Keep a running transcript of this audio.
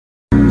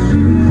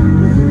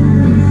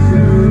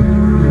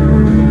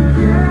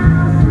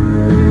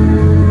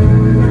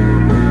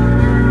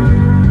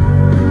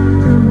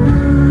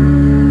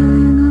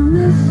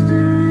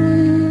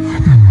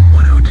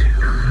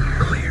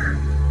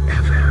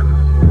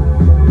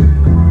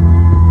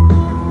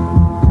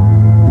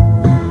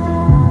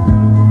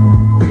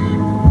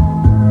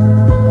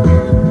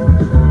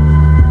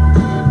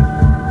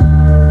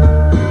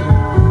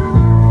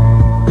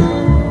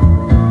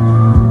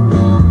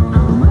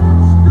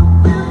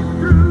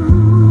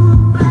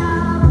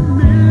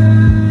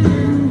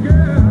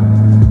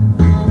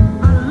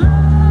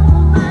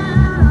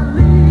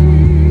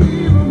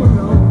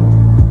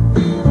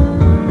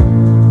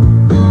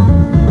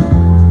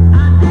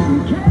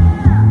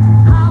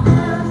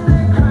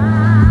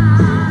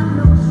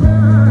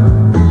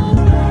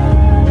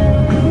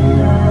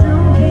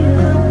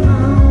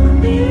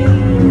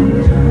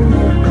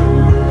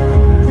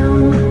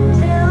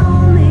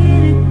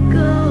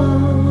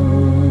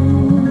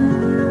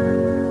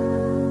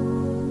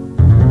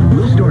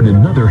Start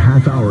another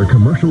half-hour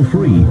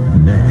commercial-free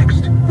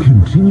next.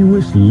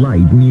 Continuous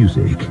light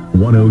music.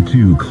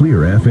 102 Clear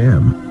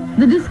FM.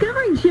 The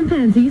Discovering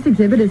Chimpanzees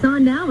exhibit is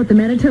on now at the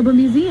Manitoba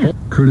Museum.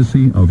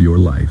 Courtesy of your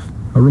life.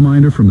 A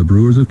reminder from the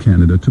Brewers of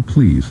Canada to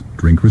please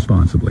drink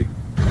responsibly.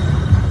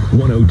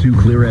 102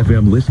 Clear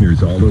FM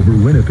listeners all over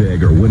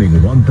Winnipeg are winning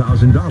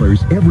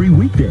 $1,000 every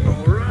weekday.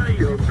 All right,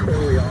 you're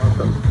totally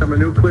awesome. I'm a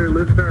new Clear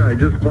listener. I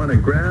just won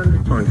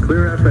 $1,000 on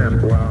Clear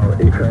FM. Wow,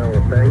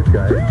 incredible. Thanks,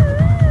 guys.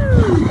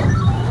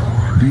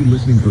 Be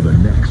listening for the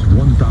next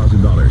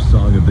 $1,000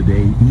 Song of the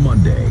Day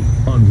Monday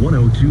on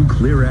 102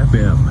 Clear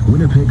FM,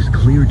 Winnipeg's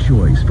clear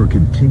choice for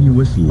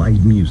continuous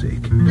light music.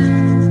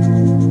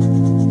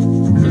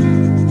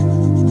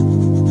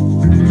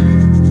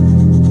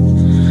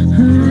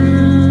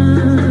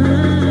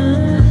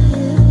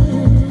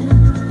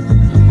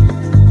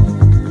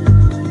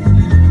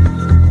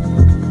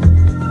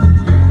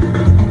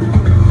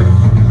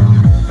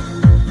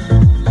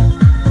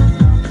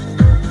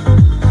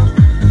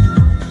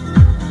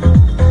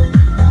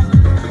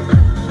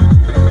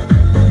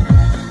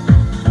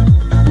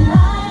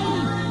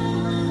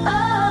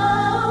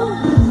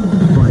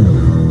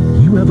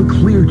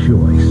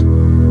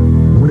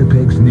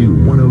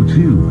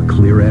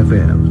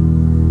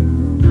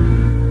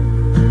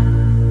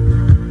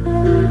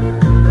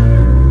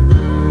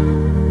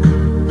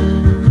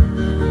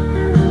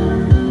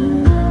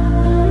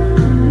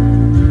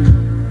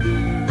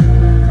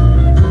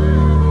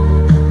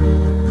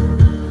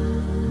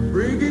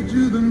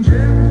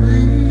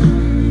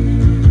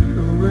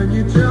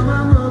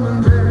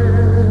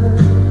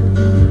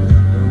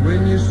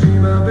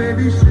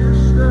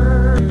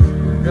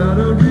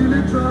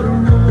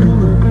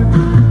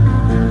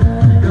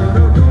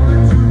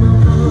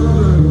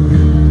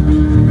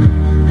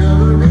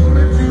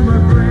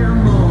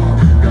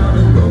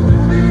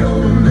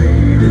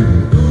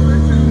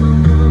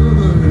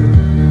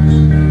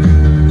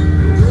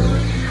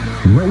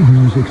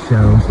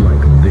 Sounds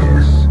like this. And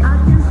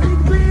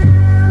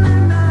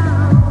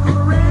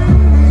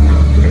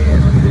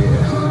this.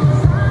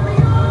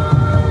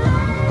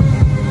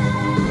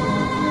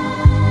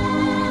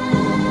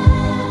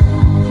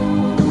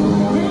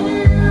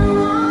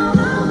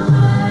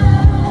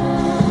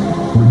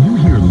 When you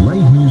hear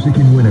light music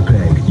in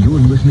Winnipeg, you're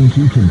listening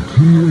to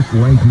Continuous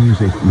Light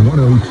Music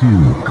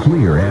 102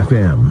 Clear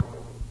FM.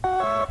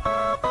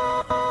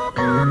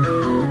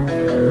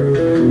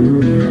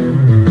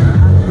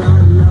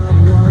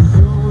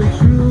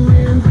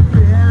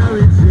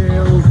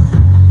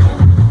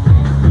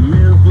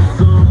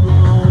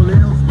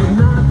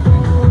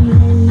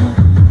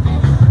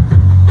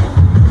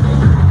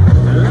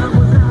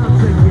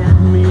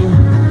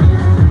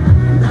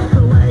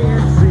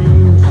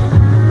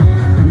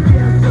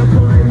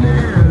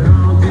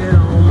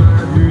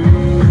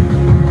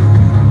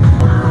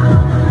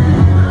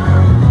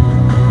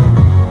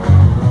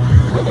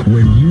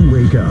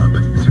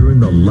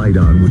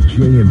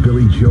 Jay and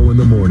Billy Joe in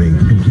the morning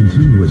and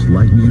continuous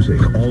light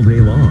music all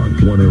day long.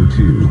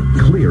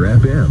 102 Clear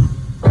FM.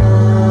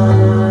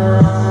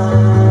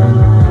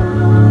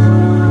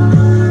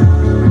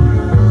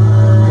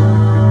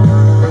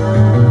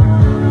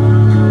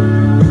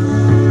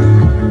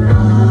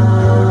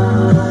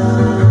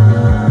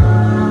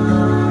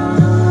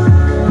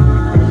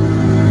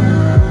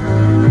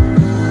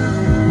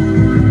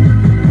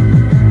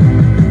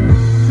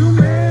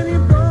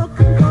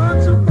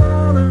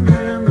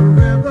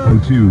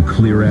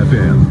 Clear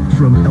FM,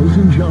 from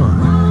Elton John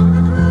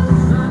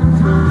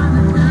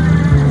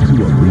to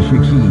Alicia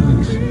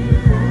Keys to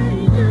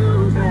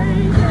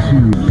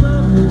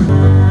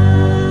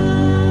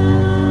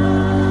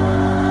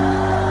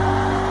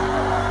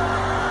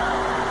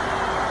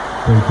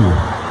thank you.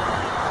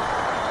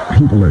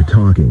 People are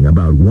talking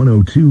about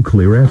 102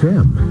 Clear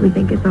FM. We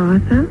think it's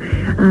awesome.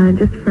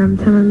 Just from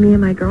some of me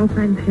and my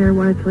girlfriends here,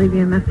 wanted to leave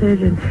you a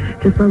message and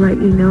just to let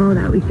you know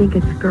that we think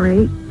it's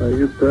great. I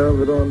used to have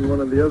it on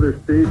one of the other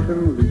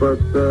stations, but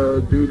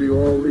due to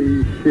all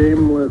the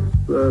shameless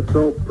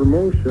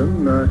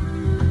self-promotion, I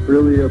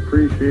really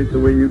appreciate the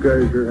way you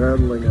guys are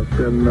handling it,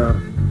 and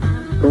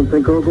don't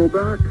think I'll go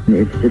back.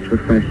 It's just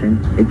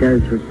refreshing. It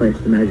does replace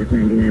the Magic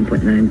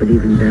 99.9, but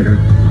even better.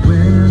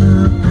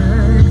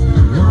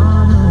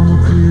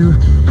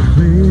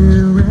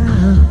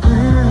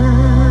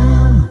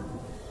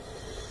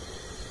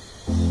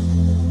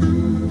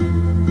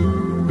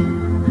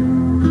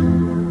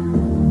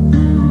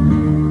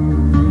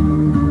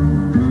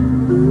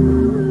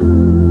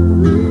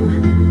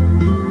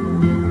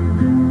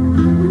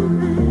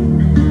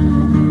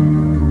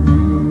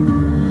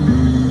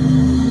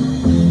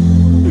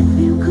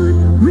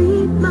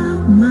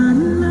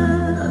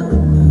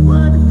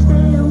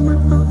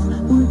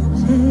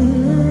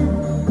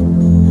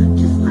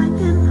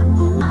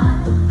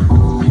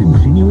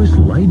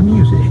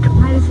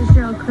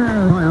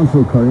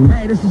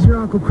 Hey, this is your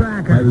Uncle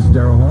Cracker. Hi, this is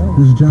Daryl Hall.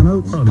 This is John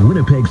Oates. On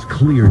Winnipeg's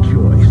Clear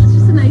Choice. It's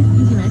just a nice,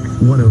 easy mix.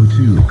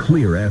 102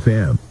 Clear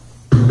FM.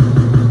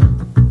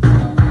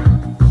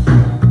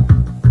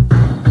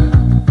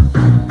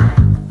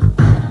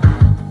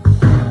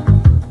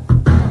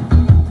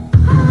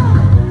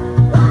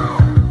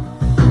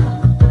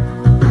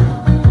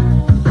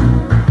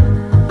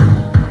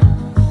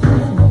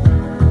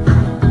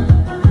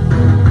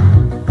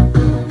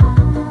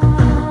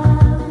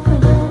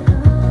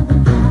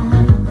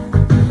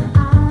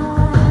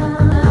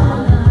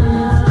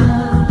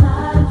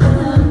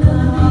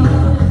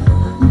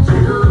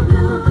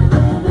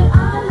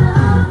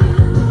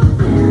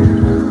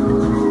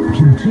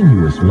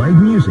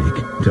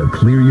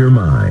 clear your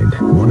mind.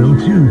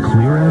 102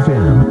 Clear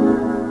FM.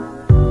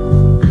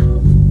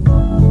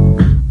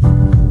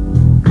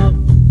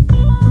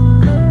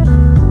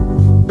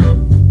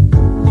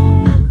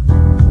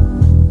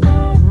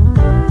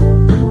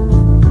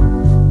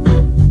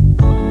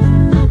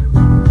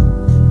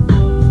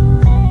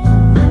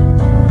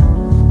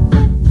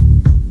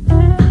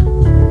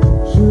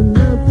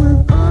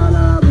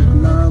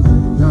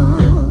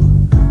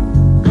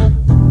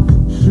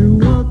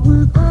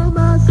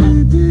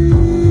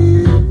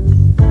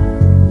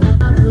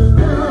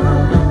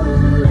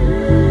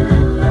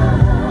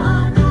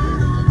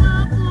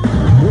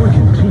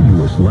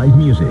 Live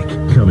music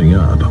coming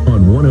up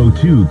on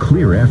 102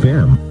 Clear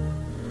FM.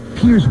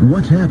 Here's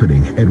what's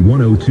happening at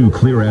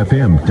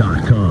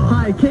 102clearfm.com.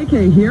 Hi,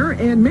 KK here,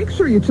 and make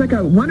sure you check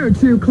out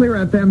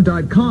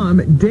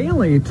 102clearfm.com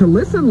daily to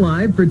listen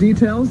live for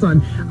details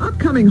on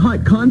upcoming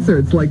hot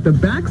concerts like the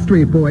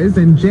Backstreet Boys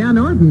and Jan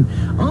Orton.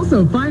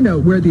 Also, find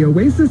out where the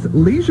Oasis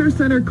Leisure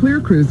Center Clear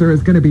Cruiser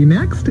is going to be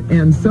next,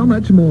 and so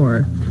much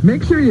more.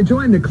 Make sure you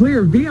join the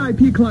Clear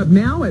VIP Club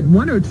now at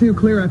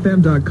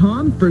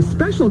 102clearfm.com for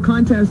special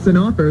contests and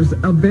offers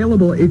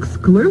available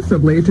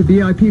exclusively to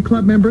VIP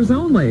Club members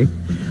only.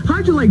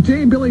 How'd you like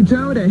Jay and Billy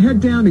Joe to head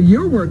down to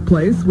your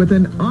workplace with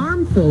an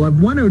armful of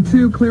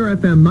 102 Clear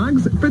FM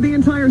mugs for the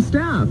entire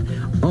staff?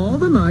 All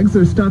the mugs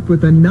are stuffed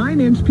with a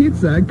 9-inch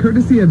pizza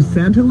courtesy of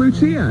Santa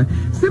Lucia.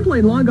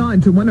 Simply log on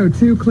to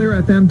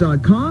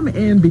 102clearfm.com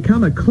and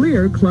become a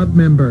Clear Club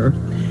member.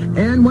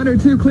 And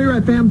 102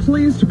 Clear FM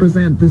pleased to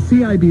present the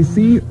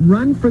CIBC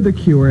Run for the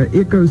Cure.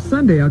 It goes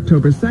Sunday,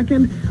 October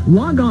 2nd.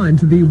 Log on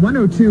to the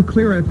 102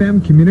 Clear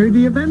FM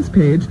community events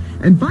page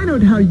and find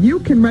out how you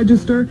can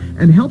register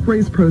and help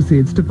raise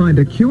proceeds to find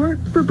a cure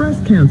for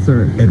breast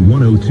cancer. At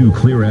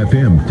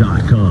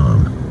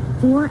 102clearfm.com.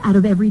 4 out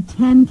of every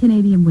 10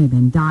 Canadian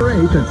women die.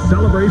 Great at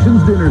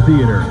Celebrations Dinner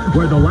Theater,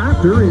 where the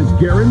laughter is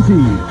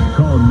guaranteed.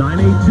 Call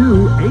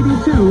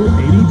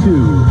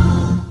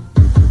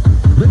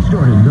 982-8282. Let's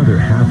start another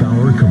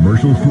half-hour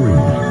commercial-free.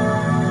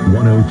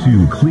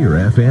 102 Clear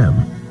FM.